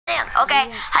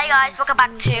Okay, hi guys, welcome back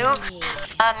to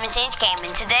Insane's Gaming.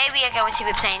 Today we are going to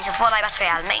be playing some Fortnite Battle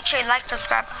Royale. Make sure you like,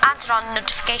 subscribe, and turn on the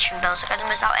notification bell so you don't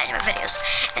miss out any of my videos.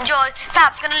 Enjoy.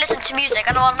 Fab's gonna listen to music.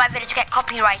 I don't want my video to get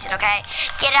copyrighted, okay?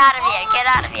 Get out of here, get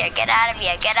out of here, get out of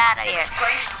here, get out of here.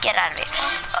 Get out of here.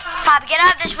 Fab, get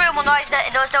out of this room, otherwise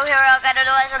those still here. Okay,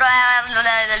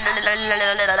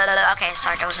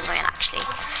 sorry, that was annoying actually.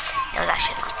 That was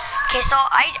actually annoying. Okay, so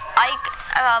I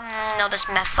know this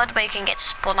method where you can get to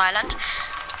Spawn Island.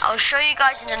 I'll show you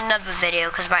guys in another video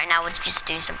because right now we're just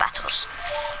doing some battles.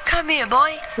 Come here,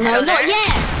 boy. No, not yet.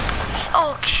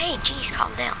 Okay, jeez,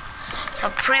 calm down.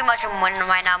 So pretty much I'm winning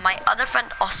right now. My other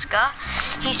friend Oscar,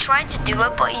 he's trying to do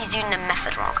it, but he's doing the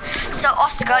method wrong. So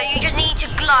Oscar, you just need to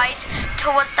glide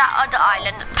towards that other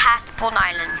island, past Spawn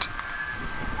Island.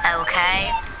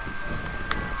 Okay.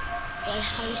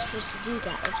 How are you supposed to do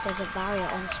that if there's a barrier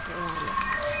on Spawn Island?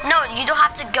 No, you don't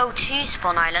have to go to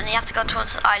Spawn Island. You have to go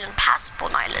towards the island past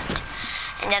Spawn Island.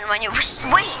 And then when you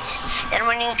wait, then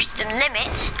when you reach the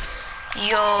limit,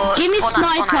 you're give me Spawn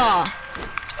sniper. Island.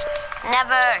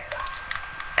 Never.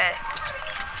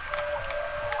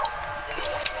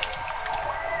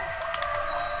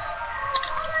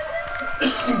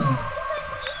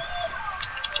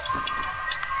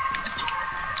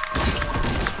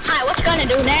 Hi, what you gonna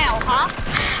do now, huh?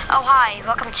 Oh hi,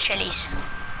 welcome to Chili's.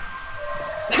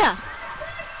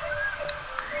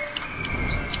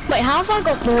 Wait, how have I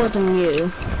got more than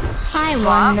you? I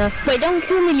wonder. Wait, don't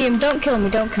kill me, Liam. Don't kill me.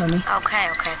 Don't kill me. Okay,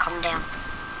 calm down.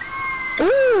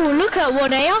 Ooh, look at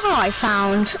what AR I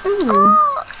found. Ooh.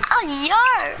 Oh,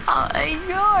 a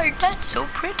yard. That's so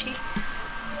pretty.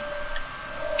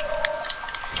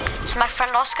 So my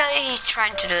friend Oscar, he's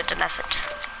trying to do the method.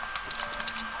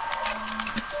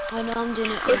 I know I'm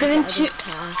doing it. You're doing too.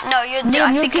 No, I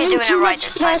think you're doing it right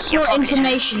this time. You're probably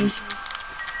information.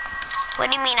 What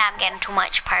do you mean I'm getting too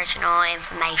much personal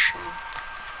information?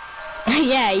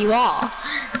 Yeah, you are.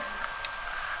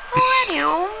 What do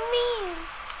you mean?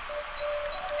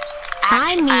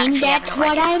 I mean, that's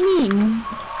what I mean.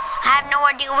 I have no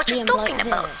idea what you're talking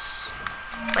about.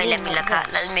 Wait, let me look at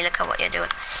what you're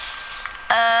doing.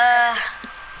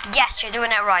 Yes, you're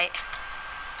doing it right.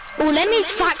 Oh, let me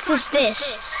practice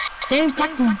this. Let me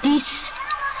practice this.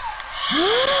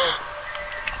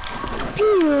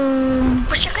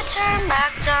 Wish you could turn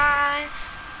back time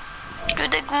to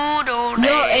the good old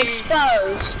days. You're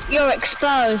exposed. You're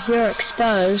exposed. You're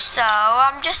exposed. So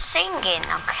I'm just singing,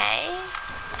 okay?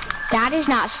 That is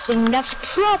not singing. That's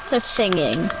proper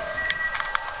singing.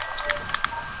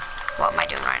 What am I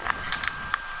doing right now?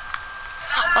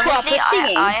 Honestly,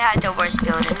 I had the worst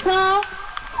building. No.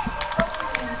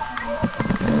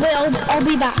 Well, I'll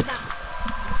be back.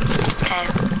 Okay.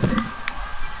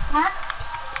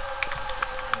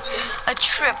 A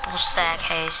triple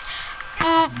staircase.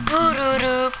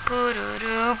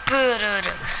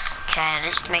 Okay,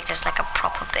 let's make this like a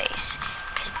proper base.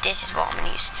 Because this is what I'm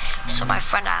gonna use. So my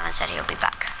friend Alan said he'll be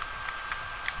back.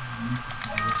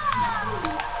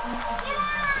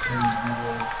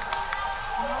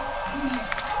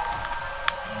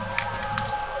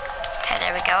 Okay,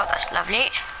 there we go. That's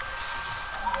lovely.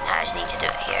 Now I just need to do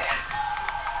it here.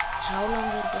 How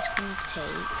long is this gonna take?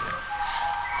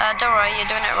 Don't worry, you're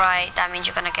doing it right. That means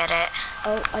you're gonna get it.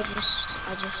 Oh, I didn't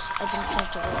touch it. I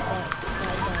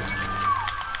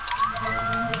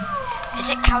died. Is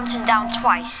it counting down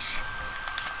twice?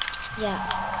 Yeah.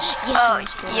 Yes, Oh,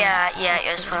 yeah,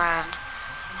 you're spawning.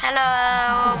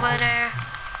 Hello, over there.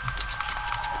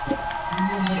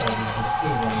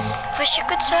 Wish you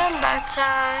could turn back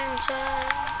time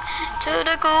to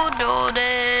the good old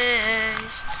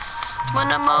days. When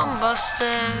the mama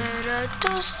said, I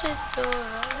do sit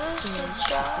down, she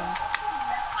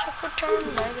could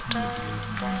turn back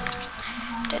time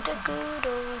to the good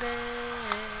old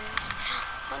days.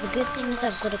 The good thing is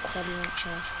I've got a quad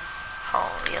launcher.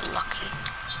 Oh, you're lucky.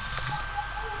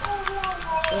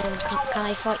 Can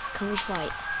I fight? Can we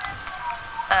fight?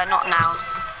 Not now.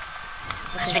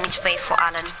 Because we need to wait for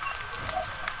Alan.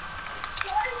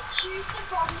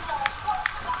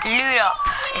 Loot up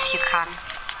if you can.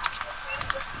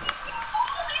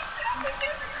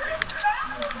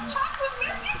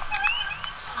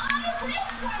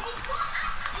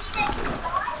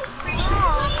 Oh,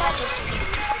 that is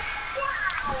beautiful.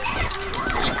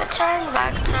 You could turn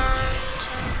back time.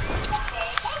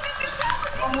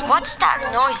 What's that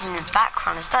noise in the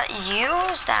background? Is that you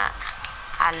or is that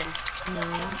Alan? No.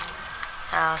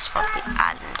 Oh, it's probably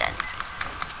Alan then.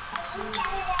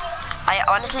 I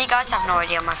honestly, guys, have no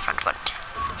idea my friend went.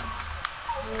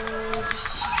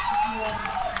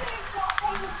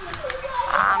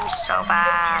 I'm so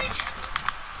bad.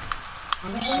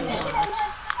 I'm so bad.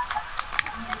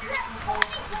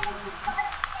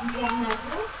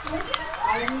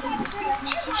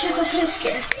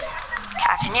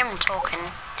 talking,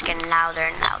 it's getting louder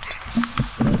and louder.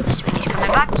 This means he's coming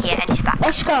back. Yeah, and he's back.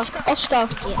 Oscar.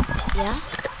 Yeah?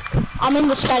 I'm in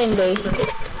the spelling bee.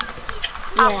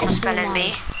 I'm Yeah, the so spelling am I.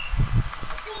 bee.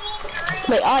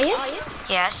 Wait, are you?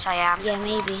 Yes, I am. Yeah,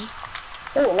 maybe.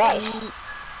 Oh, nice.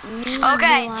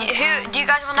 Okay, do you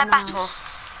guys want to battle?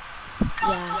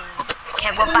 Yeah. Okay,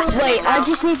 we're battling Wait, now.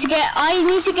 I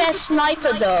need to get a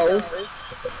sniper though.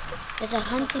 There's a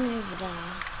hunting over there.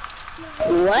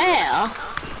 Where?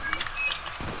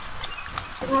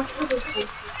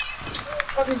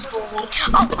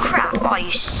 Oh crap! Are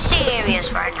you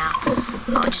serious right now?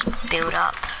 I'll just build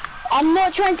up. I'm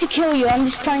not trying to kill you, I'm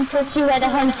just trying to see where the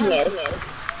hunting is.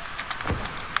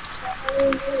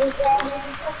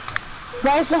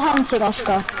 Where's the hunting,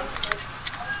 Oscar?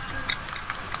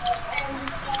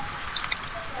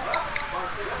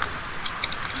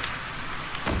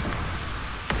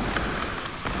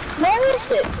 Where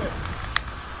is it?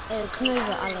 Come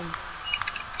over, Alan.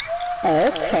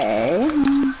 Okay.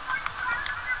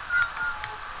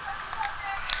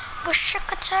 Wish I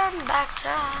could turn back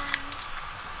time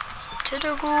to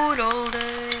the good old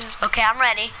days. Okay, I'm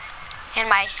ready. In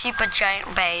my super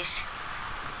giant base.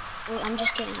 Wait, I'm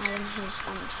just getting Alan his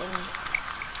thingy.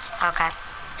 Okay.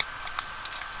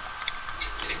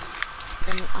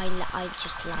 And I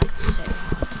just lagged so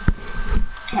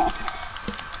hard.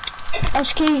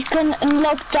 Oscar, you can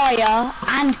unlock Dire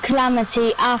and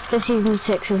Calamity after Season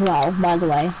 6 as well, by the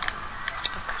way.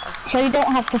 Okay. So you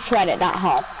don't have to sweat it that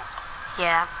hard.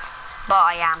 Yeah, but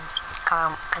I am,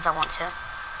 because I want to.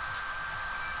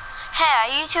 Hey,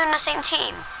 are you two in the same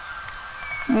team?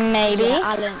 Maybe. Yeah,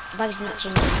 Alan, Bag's not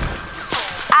changing.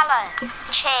 Alan,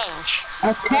 change.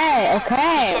 Okay, You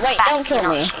okay. said Wait, don't Bagsy, kill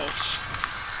not me. change.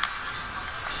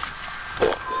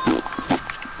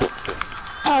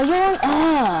 Oh, you're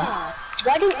on.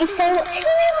 Why didn't you say what team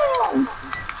you're on?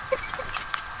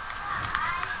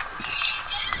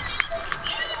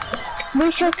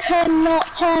 We should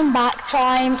cannot turn back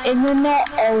time in the not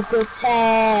all good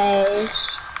days.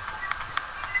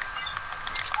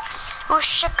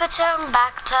 Wish I could turn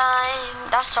back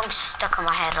time. That song's stuck in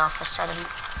my head all of a sudden.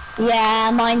 Yeah,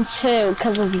 mine too,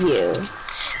 because of you.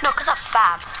 No, because of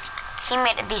Fab. He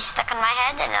made it be stuck in my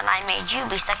head, and then I made you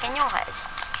be stuck in your head.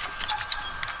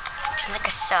 Just like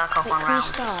a circle Wait, going can we round.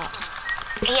 start?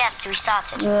 Yes, we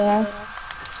started. Yeah.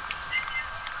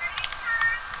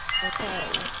 Okay.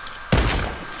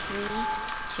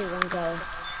 3, 2, 1, go.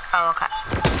 Oh, okay.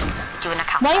 Doing a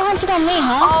countdown. Why are you hunting on me,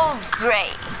 huh? Oh,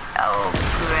 great. Oh,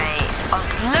 great. Oh,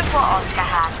 look what Oscar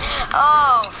has.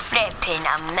 Oh, flipping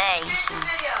amazing.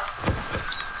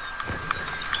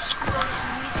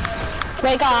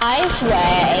 Wait, guys,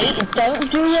 wait.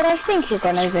 Don't do what I think you're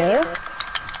gonna do.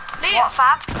 What,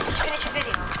 Fab? Finish your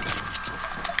video.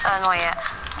 Not yet.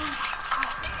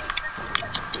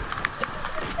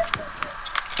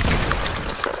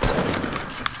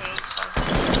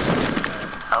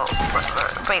 Oh,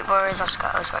 wait, where is Oscar?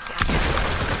 Oh, it's right behind.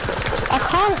 I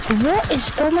can't. What is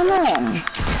going on?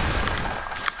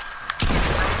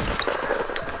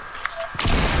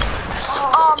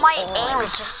 Oh, my aim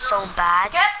is just so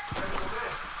bad.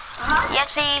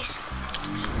 Yes, please.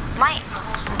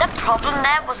 The problem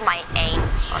there was my aim,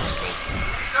 honestly.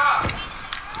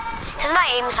 Because my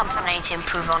aim is something I need to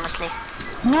improve, honestly.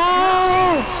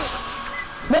 No!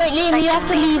 Wait, Liam, you have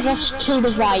to leave us to the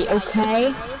right, okay?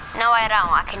 No, I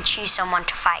don't. I can choose someone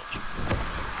to fight.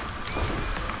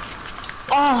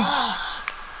 Oh,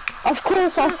 of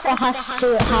course Oscar has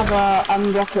to have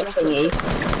a rocket thingy.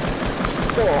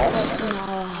 Of course.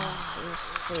 Oh, it was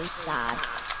so sad.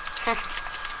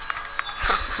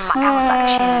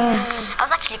 I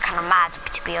was actually kind of mad,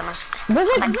 to be honest. There's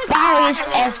like barriers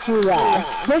everywhere.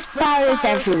 There's barriers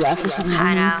everywhere for some reason.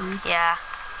 I know, yeah.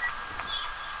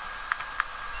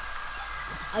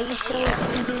 Are you still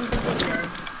doing the video?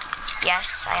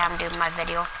 Yes, I am doing my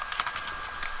video.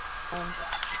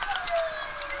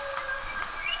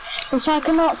 Which I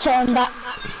cannot turn back.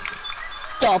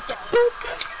 Stop. Boop.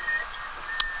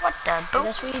 What the boop?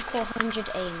 That's what you call 100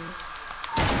 aim.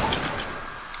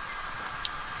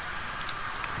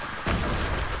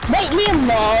 Wait, Liam,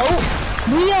 no.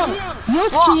 Liam, you're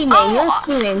What? cheating. Oh,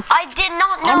 You're cheating. I did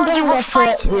not I'm know you gonna were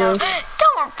report fighting. No. you.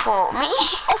 Don't report me.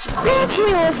 Of course you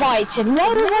were fighting. Why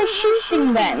was I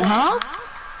shooting then, huh?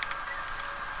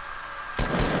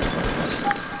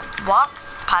 What?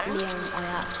 Pardon? Liam, I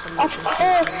absolutely Of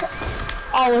course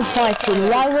I was fighting.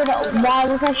 Why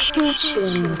was I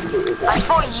shooting? I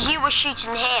thought you were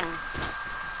shooting him.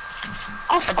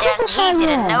 Of But then course he I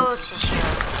didn't was. notice you.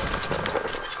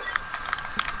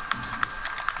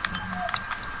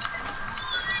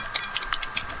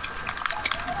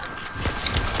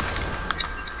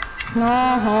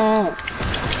 No.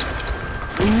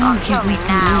 Oh, kill me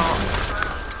now.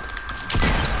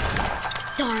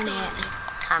 Darn it.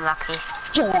 I'm lucky.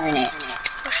 Darn it.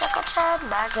 Wish I could turn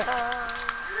back time.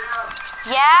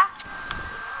 Yeah?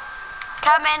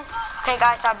 Come in. Okay,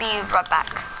 guys, I'll be right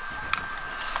back.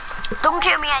 Don't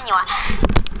kill me, anyone.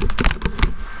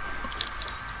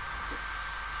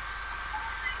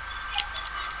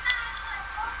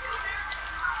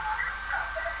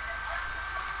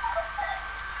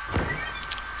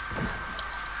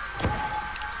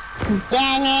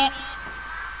 Dang it.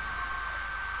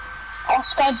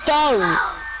 Oscar, don't.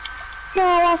 No,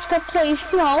 Oscar,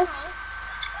 please, no.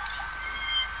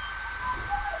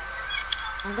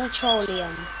 I'm gonna troll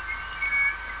Liam.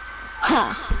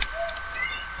 Huh.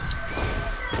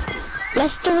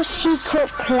 Let's do a secret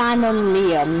plan on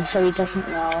Liam so he doesn't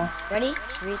know. Ready?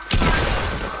 3,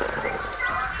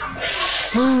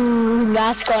 2. Ooh,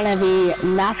 that's gonna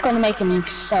make him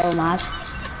so mad.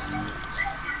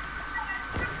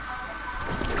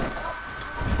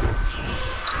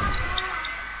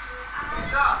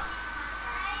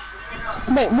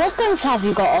 Wait, what guns have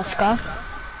you got, Oscar?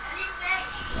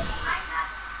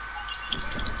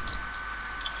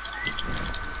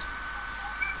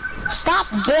 Stop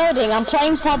building, I'm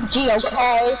playing PUBG,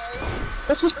 okay?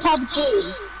 This is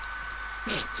PUBG.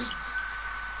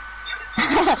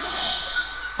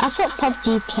 That's what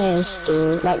PUBG players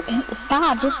do. Like,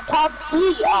 stop, this is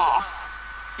PUBG. Oh.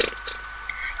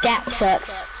 That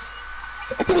sucks.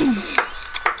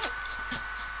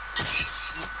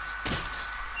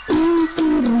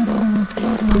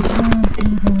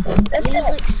 Let's go.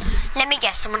 Let me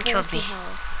guess, someone killed me.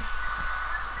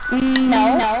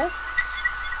 No.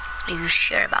 Are you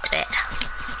sure about that?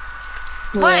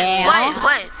 Yeah.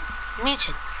 Wait.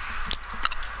 Muted.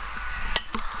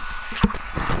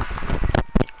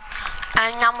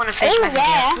 And now I'm gonna finish my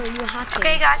video.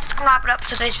 Okay guys, let's wrap it up to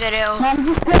today's video. I'm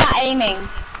just good at aiming.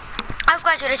 I hope you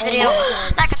guys enjoyed this video.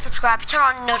 Like and subscribe, turn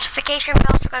on the notification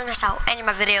bell so you don't miss out any of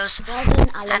my videos.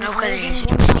 And I hope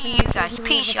you guys see you guys.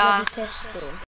 Peace, y'all.